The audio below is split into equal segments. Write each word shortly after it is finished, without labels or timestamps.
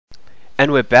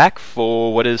And we're back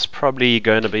for what is probably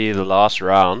going to be the last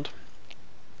round.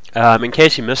 In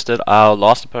case you missed it, our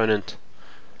last opponent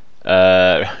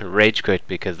rage quit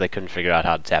because they couldn't figure out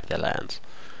how to tap their lands.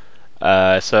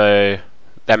 So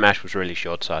that match was really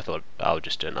short, so I thought I'll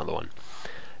just do another one.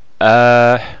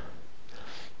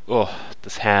 Oh,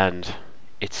 this hand,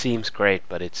 it seems great,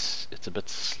 but it's a bit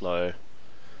slow.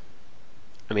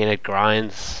 I mean, it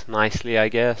grinds nicely, I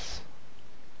guess.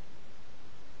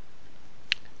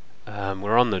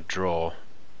 We're on the draw.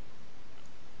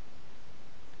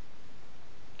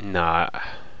 No,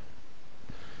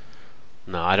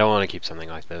 I don't want to keep something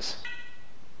like this.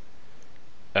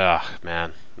 Ugh,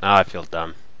 man. Now I feel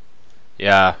dumb.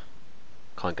 Yeah,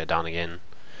 can't go down again.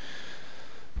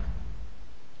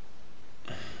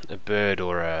 A bird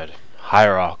or a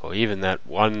hierarch, or even that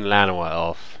one Llanowar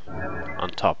elf on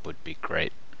top would be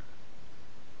great.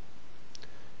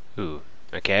 Ooh,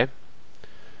 okay.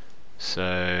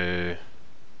 So,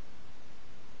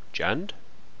 Jund?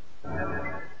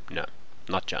 No,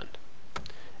 not Jund.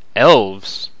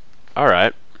 Elves?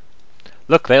 Alright.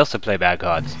 Look, they also play bad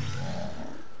cards.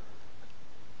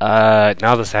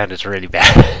 Now the hand is really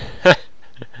bad.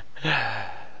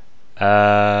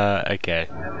 Okay.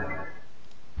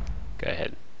 Go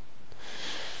ahead.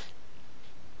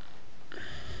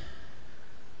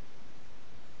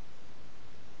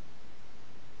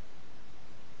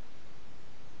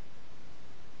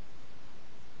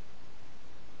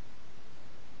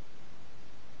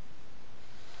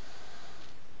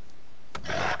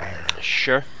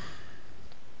 Sure.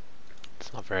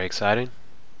 It's not very exciting.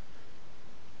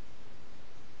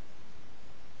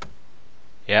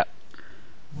 Yep.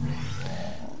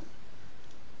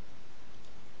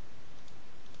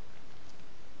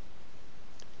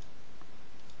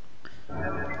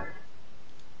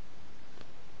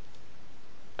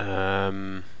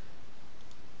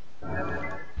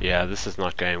 Yeah, this is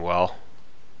not going well.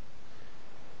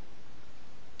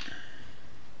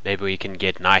 Maybe we can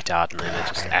get Knight out and then it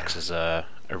just acts as a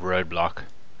roadblock.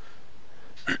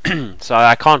 So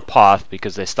I can't path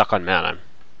because they're stuck on mana.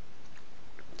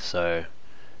 So,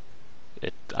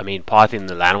 I mean, pathing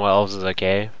the Llanowar Elves is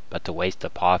okay, but to waste a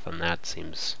path on that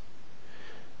seems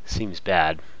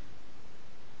bad.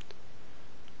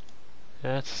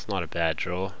 That's not a bad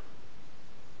draw.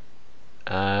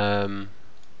 Okay,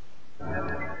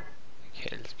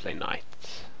 let's play Knight.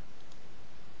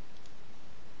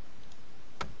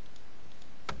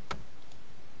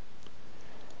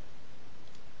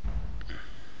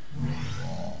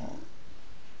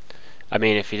 I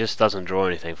mean, if he just doesn't draw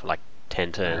anything for like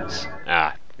 10 turns,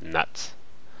 nuts.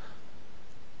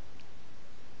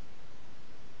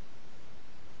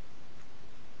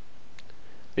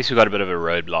 At least we got a bit of a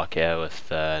roadblock here with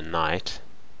Knight.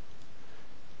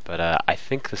 But I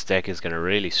think this deck is going to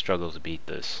really struggle to beat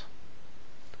this.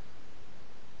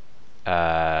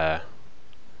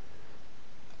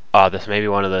 This may be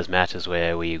one of those matches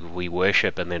where we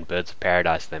worship and then Birds of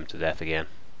Paradise them to death again.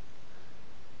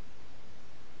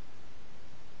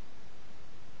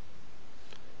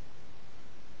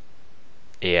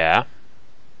 Yeah.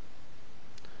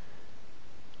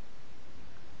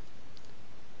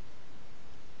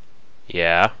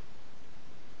 Yeah.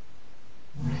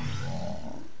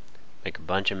 Make a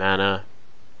bunch of mana.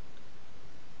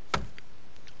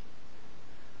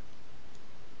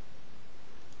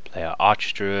 Play an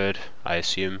Archdruid, I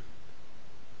assume.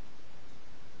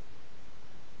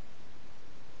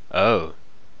 Oh.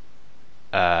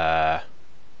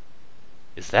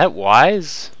 Is that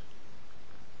wise?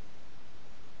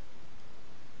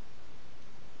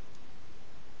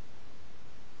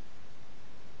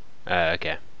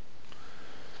 Okay.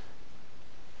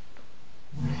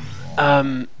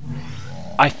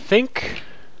 I think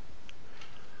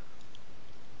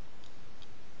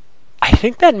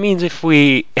that means if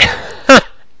we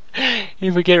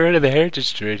if we get rid of the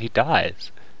Heritage Druid, he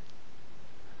dies.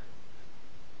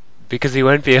 Because he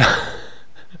won't be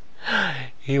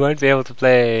he won't be able to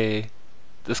play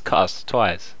this cost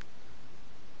twice.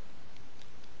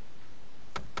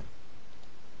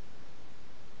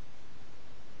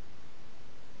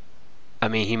 I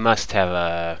mean, he must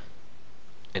have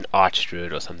an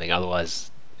Archdruid or something, otherwise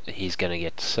he's gonna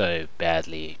get so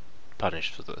badly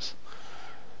punished for this.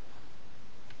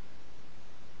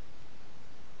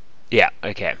 Yeah,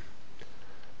 okay.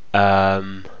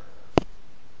 And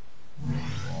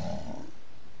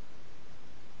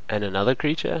another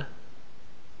creature?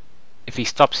 If he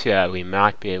stops here, we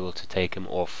might be able to take him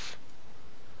off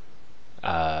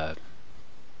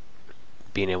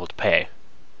being able to pay.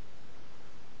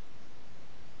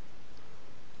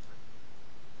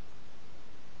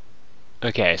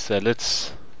 Okay, so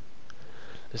let's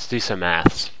let's do some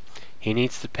maths. He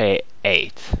needs to pay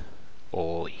 8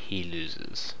 or he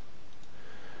loses.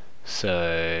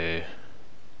 So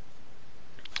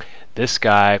this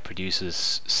guy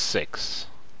produces 6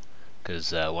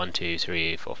 because 1, 2,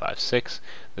 3, 4, 5, 6.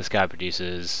 This guy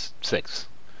produces 6.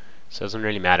 So it doesn't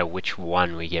really matter which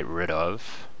one we get rid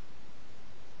of.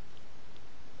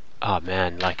 Oh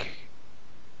man, like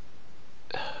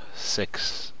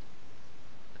 6.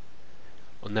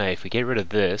 Well, no, if we get rid of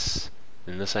this,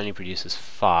 then this only produces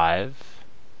 5.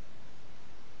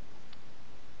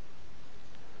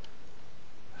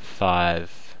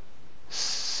 5,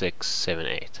 6, 7,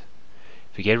 8.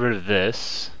 If we get rid of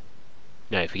this,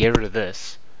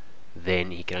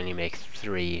 then he can only make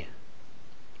 3.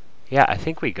 Yeah, I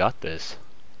think we got this.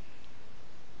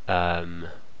 The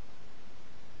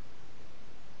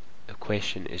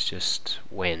question is just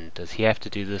when. Does he have to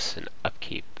do this in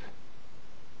upkeep?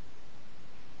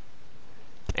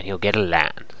 And he'll get a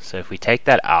land. So if we take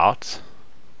that out,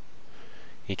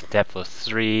 he can tap for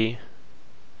 3,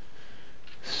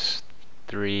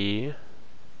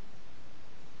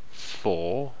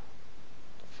 4,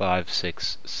 5,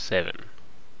 6, 7.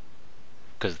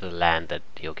 Because of the land that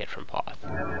he'll get from path.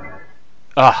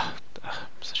 I'm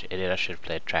such an idiot, I should have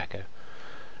played tracker.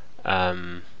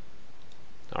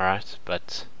 Alright,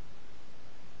 but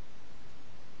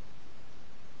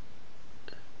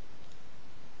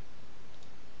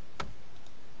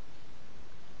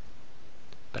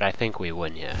I think we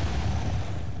win here.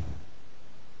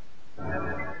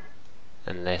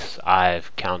 Unless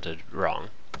I've counted wrong.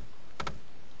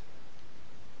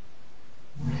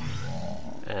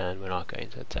 And we're not going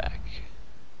to attack.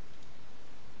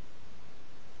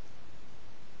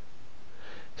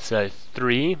 So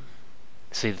 3.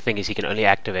 See, the thing is he can only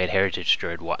activate Heritage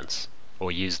Druid once,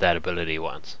 or use that ability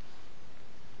once.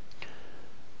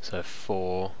 So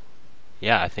 4.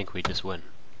 Yeah, I think we just win.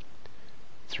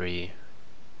 3.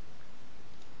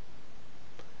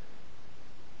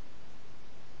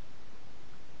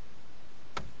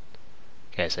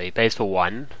 Okay, so he pays for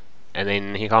 1, and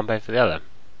then he can't pay for the other.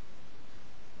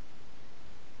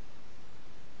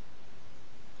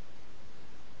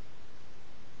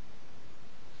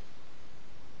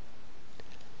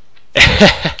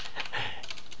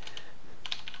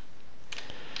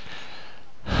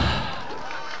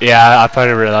 Yeah, I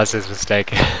probably realized his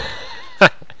mistake.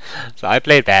 So I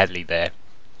played badly there.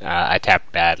 I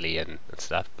tapped badly and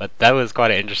stuff, but that was quite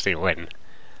an interesting win.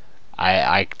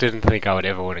 I didn't think I would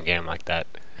ever win a game like that.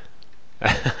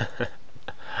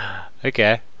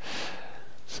 Okay,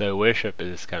 so worship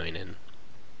is coming in.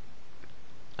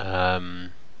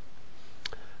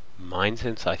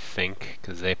 Mindsense, I think,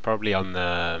 because they're probably on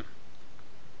the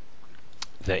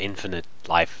infinite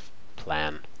life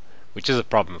plan, which is a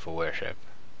problem for worship.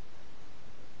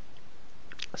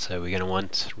 So we're going to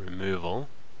want removal.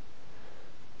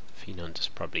 Phenon is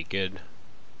probably good.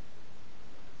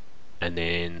 And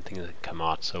then things that come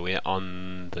out. So we're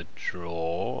on the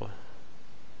draw.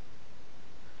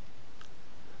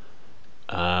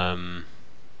 I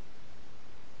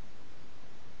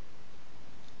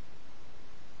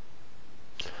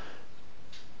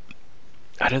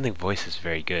don't think voice is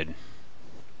very good.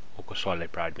 Or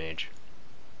Solid Pride Mage.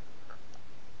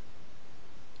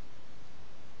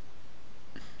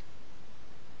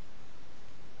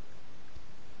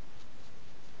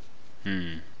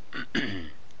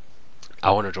 I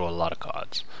want to draw a lot of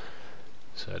cards.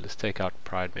 So let's take out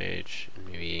Pride Mage and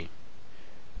maybe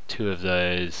 2 of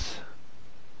those.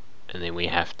 And then we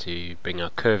have to bring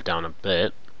our curve down a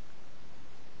bit.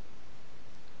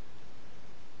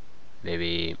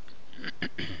 Maybe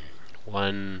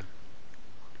 1,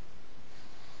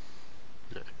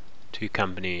 no, 2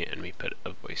 company, and we put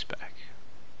a voice back.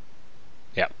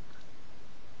 Yep.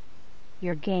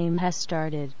 Your game has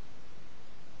started.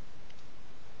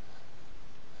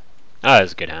 Oh,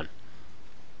 that's a good hand.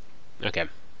 Okay.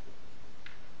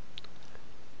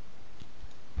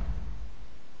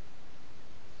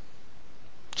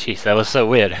 Jeez, that was so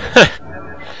weird.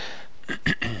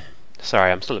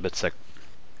 Sorry, I'm still a bit sick.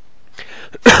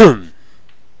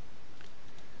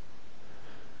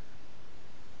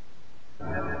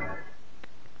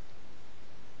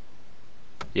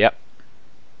 Yep.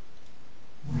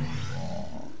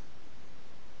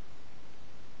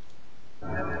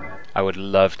 I would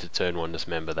love to turn 1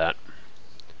 dismember that.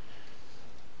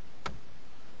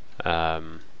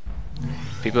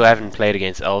 People who haven't played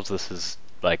against elves, this is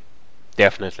like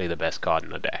definitely the best card in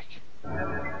the deck.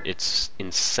 It's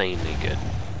insanely good.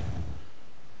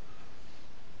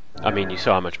 I mean, you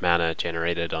saw how much mana it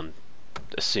generated on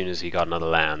as soon as he got another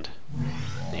land.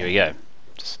 Here we go.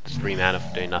 Just 3 mana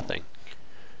for doing nothing.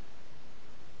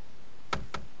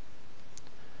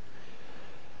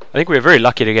 I think we're very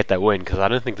lucky to get that win, because I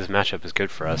don't think this matchup is good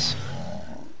for us.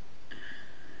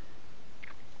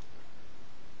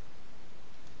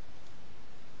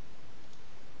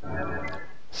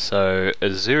 So,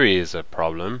 Azuri is a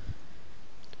problem.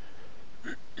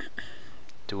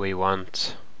 Do we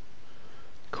want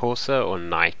Corsa or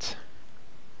Knight?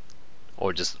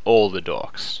 Or just all the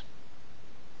dorks?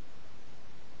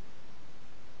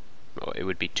 Well, it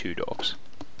would be 2 dorks.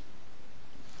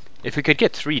 If we could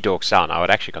get 3 dorks down, I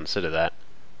would actually consider that.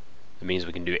 It means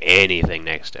we can do anything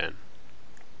next turn.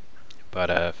 But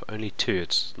for only 2,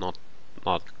 it's not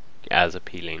as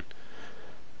appealing.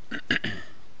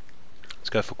 Let's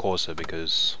go for Corsa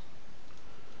because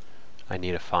I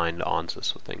need to find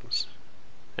answers for things.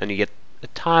 And you get a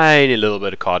tiny little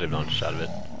bit of card advantage out of it.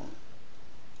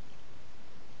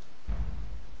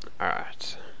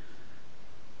 Alright.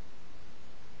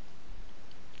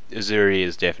 Azuri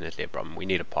is definitely a problem. We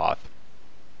need a path.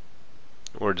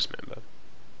 Or a dismember.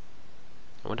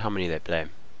 I wonder how many they play.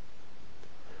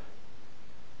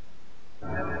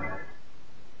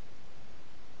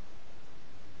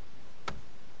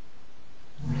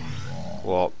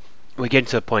 Well, we're getting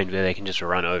to the point where they can just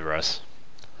run over us.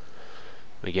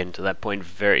 We're getting to that point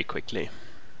very quickly.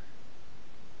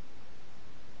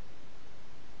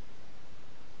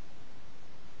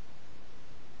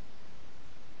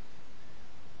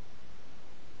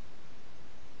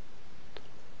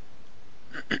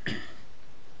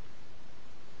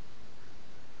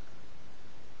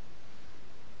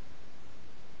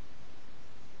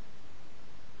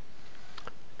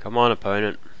 Come on,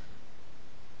 opponent.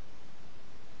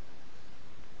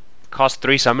 Cost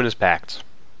 3 summoners packed.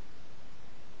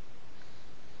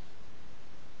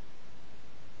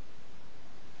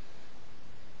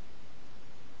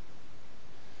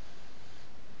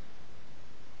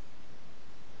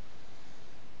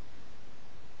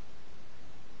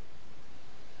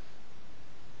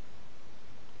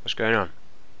 What's going on?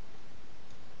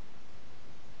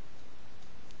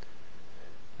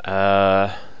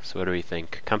 So what do we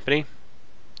think? Company?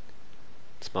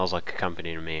 It smells like a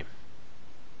company to me.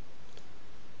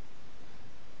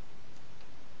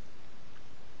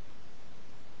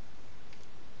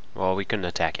 Well, we couldn't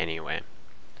attack anyway.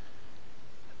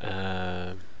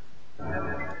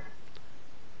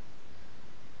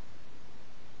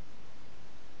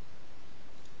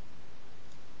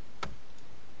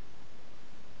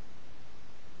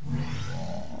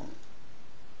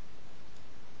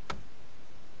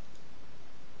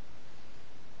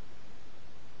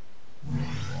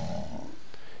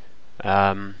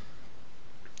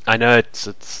 I know it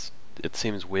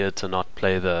seems weird to not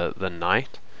play the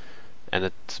knight, and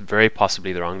it's very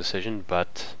possibly the wrong decision,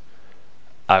 but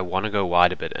I want to go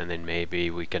wide a bit, and then maybe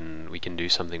we can do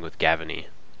something with Gavany.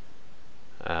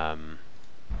 Because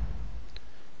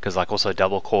like also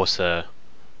double Corsa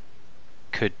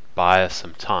could buy us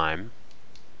some time.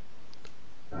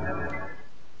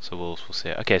 So we'll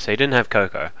see. Okay, so he didn't have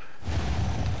Coco,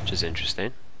 which is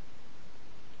interesting.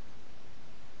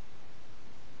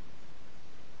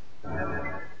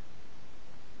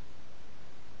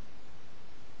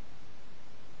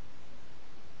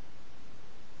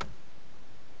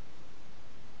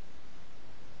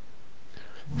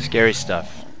 Scary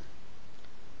stuff.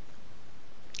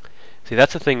 See,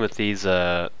 that's the thing with these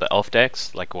the elf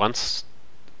decks. Like once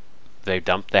they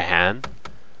dump their hand,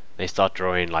 they start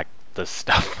drawing like this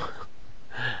stuff.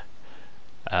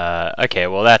 Okay,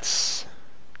 well that's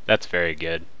very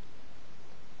good.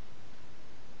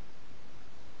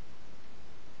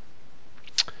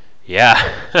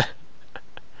 Yeah,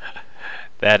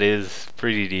 that is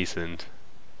pretty decent.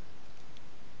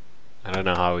 I don't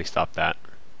know how we stop that.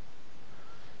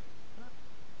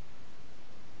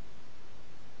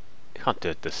 Can't do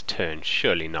it this turn,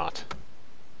 surely not.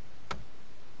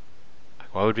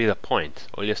 What would be the point?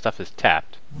 All your stuff is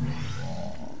tapped.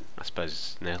 I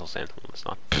suppose Nasal Sentinel is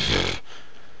not.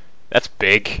 That's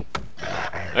big.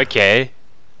 Okay.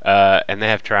 And they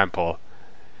have Trample.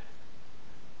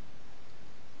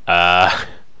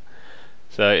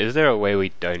 So is there a way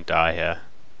we don't die here?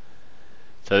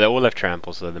 So they all have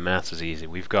Trample, so the maths is easy.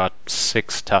 We've got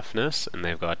 6 toughness, and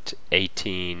they've got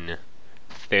 18,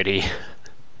 30.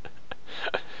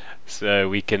 So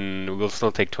we'll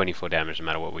still take 24 damage no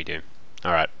matter what we do.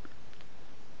 Alright.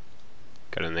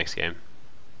 Go to the next game.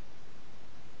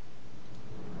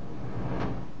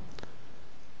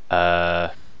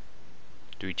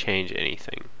 Do we change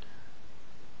anything?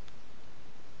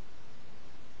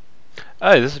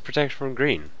 Oh, this is protection from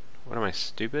green. What am I,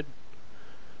 stupid?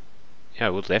 Yeah,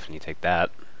 we'll definitely take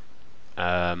that.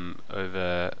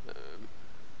 Over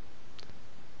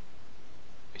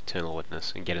Eternal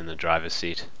Witness and get in the driver's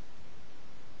seat.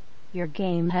 Your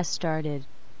game has started.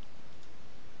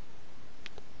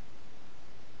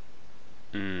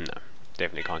 No,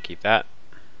 definitely can't keep that.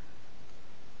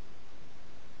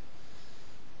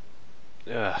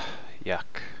 Ugh, yuck.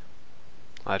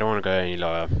 I don't want to go any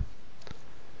lower.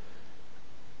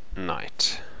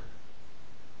 Knight.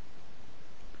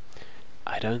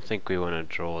 I don't think we want to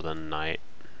draw the knight.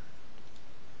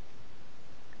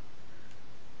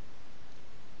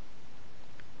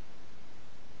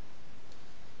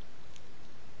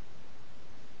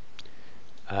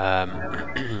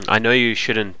 I know you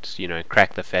shouldn't,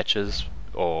 crack the fetches,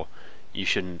 or you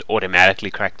shouldn't automatically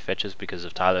crack the fetches because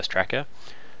of Tyler's tracker,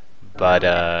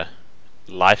 but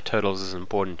life totals is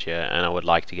important here, and I would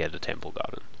like to get a Temple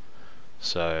Garden.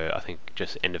 So I think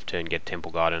just end of turn get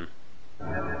Temple Garden.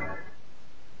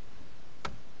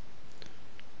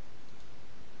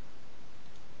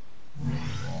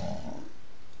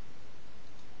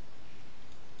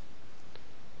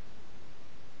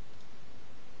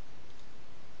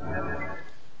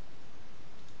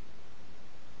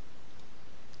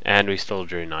 And we still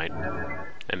drew knight.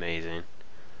 Amazing.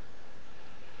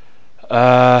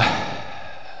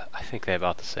 I think they're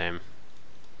about the same.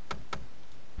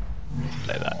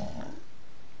 Play that.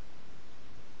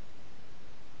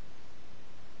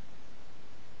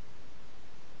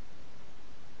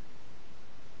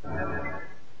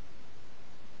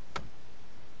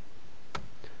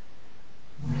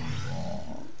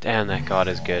 Damn, that card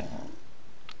is good.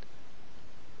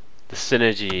 The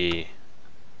synergy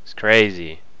is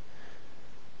crazy.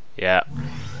 Yeah.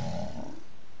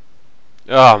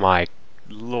 Oh my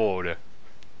lord.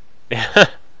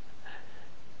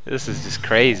 This is just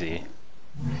crazy.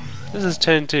 This is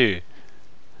turn 2.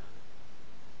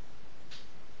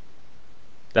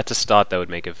 That's a start that would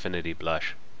make Infinity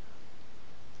blush.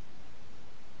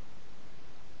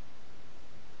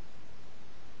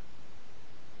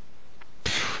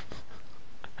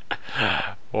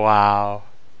 Wow.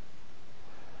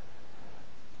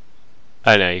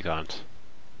 Oh no, you can't.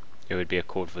 It would be a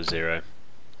chord for 0.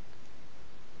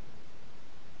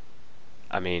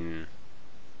 I mean...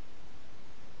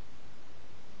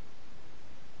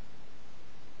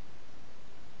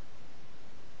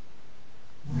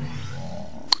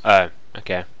 Oh,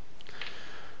 okay.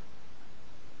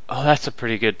 Oh, that's a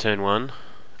pretty good turn 1.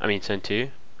 I mean turn 2.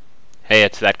 Hey,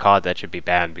 it's that card that should be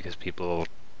banned because people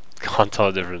can't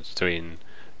tell the difference between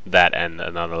that and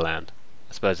another land.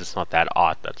 I suppose it's not that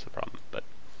art that's the problem, but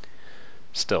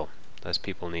still, those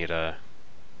people need to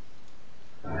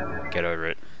get over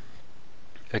it.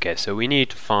 Okay, so we need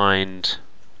to find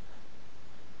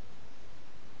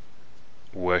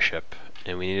worship,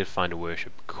 and we need to find a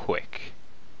worship quick.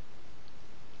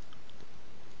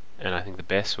 And I think the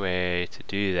best way to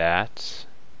do that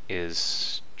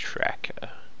is tracker.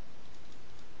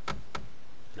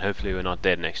 And hopefully we're not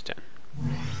dead next turn.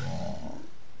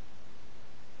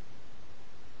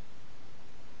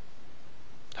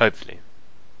 Hopefully.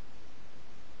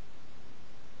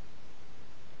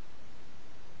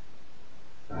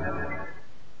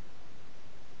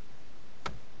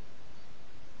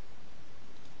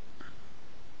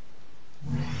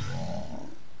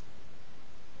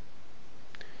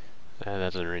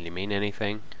 That doesn't really mean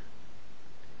anything.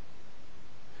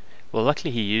 Well,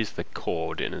 luckily he used the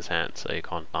chord in his hand, so he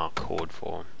can't now chord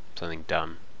for something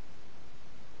dumb.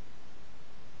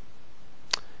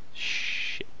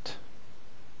 Shit.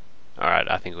 Alright,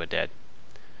 I think we're dead.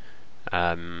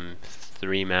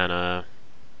 3 mana.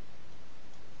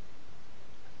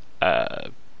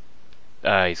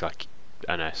 He's got...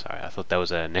 Oh no, sorry, I thought that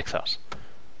was a Nexus.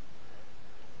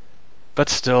 But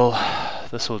still,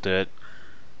 this will do it.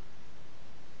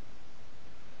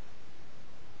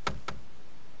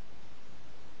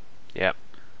 Yep.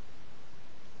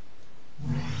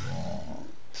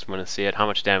 Just want to see it. How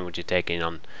much damage would you take in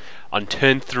on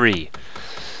turn 3?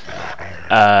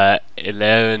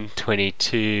 11,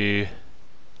 22,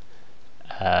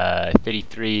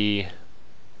 33,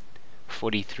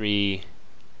 43,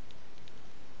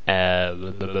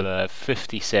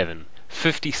 57.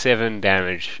 57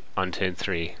 damage on turn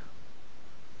 3.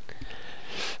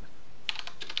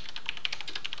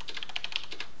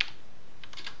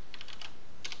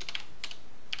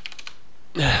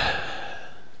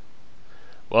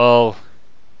 Well,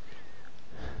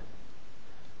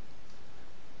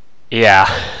 yeah,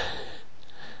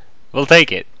 we'll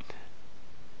take it.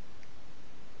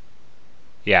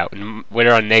 Yeah,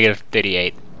 we're on negative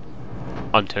 38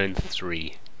 on turn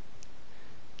 3.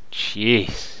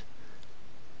 Jeez.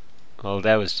 Well,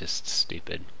 that was just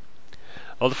stupid.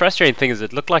 Well, the frustrating thing is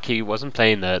it looked like he wasn't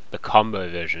playing the combo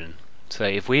version. So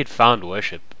if we had found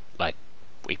worship, like,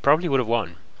 we probably would have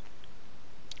won.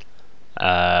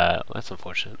 That's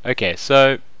unfortunate. Okay,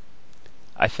 so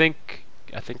I think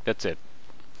that's it.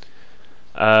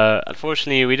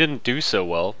 Unfortunately, we didn't do so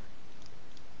well,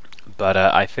 but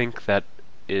I think that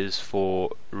is for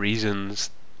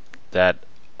reasons that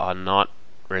are not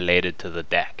related to the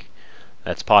deck.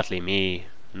 That's partly me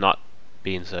not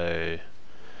being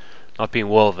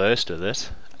well versed with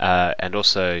it, and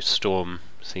also Storm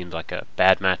seems like a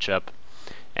bad matchup,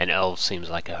 and Elves seems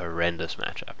like a horrendous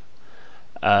matchup.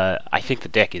 I think the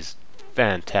deck is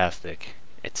fantastic.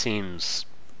 It seems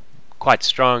quite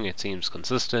strong. It seems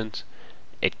consistent.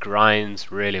 It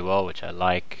grinds really well, which I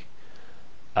like.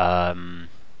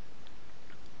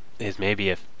 There's maybe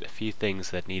a few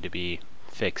things that need to be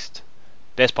fixed.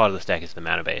 Best part of this deck is the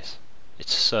mana base.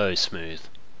 It's so smooth.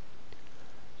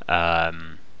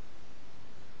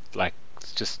 Like,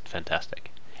 it's just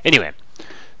fantastic. Anyway,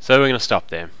 so we're going to stop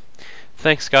there.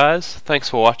 Thanks guys, thanks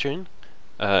for watching.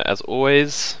 As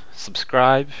always,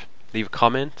 subscribe, leave a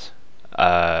comment,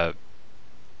 say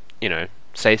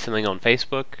something on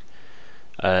Facebook.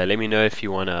 Let me know if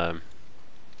you want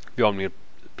me to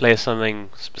play something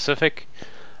specific,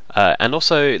 and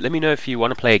also let me know if you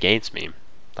want to play against me.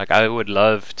 Like, I would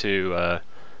love to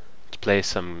play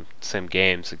some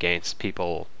games against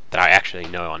people that I actually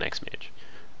know on Xmage.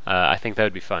 I think that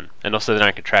would be fun, and also then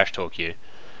I could trash talk you,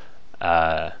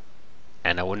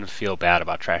 and I wouldn't feel bad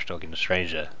about trash talking a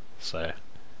stranger. So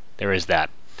there is that.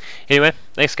 Anyway,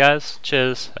 thanks guys.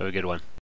 Cheers. Have a good one.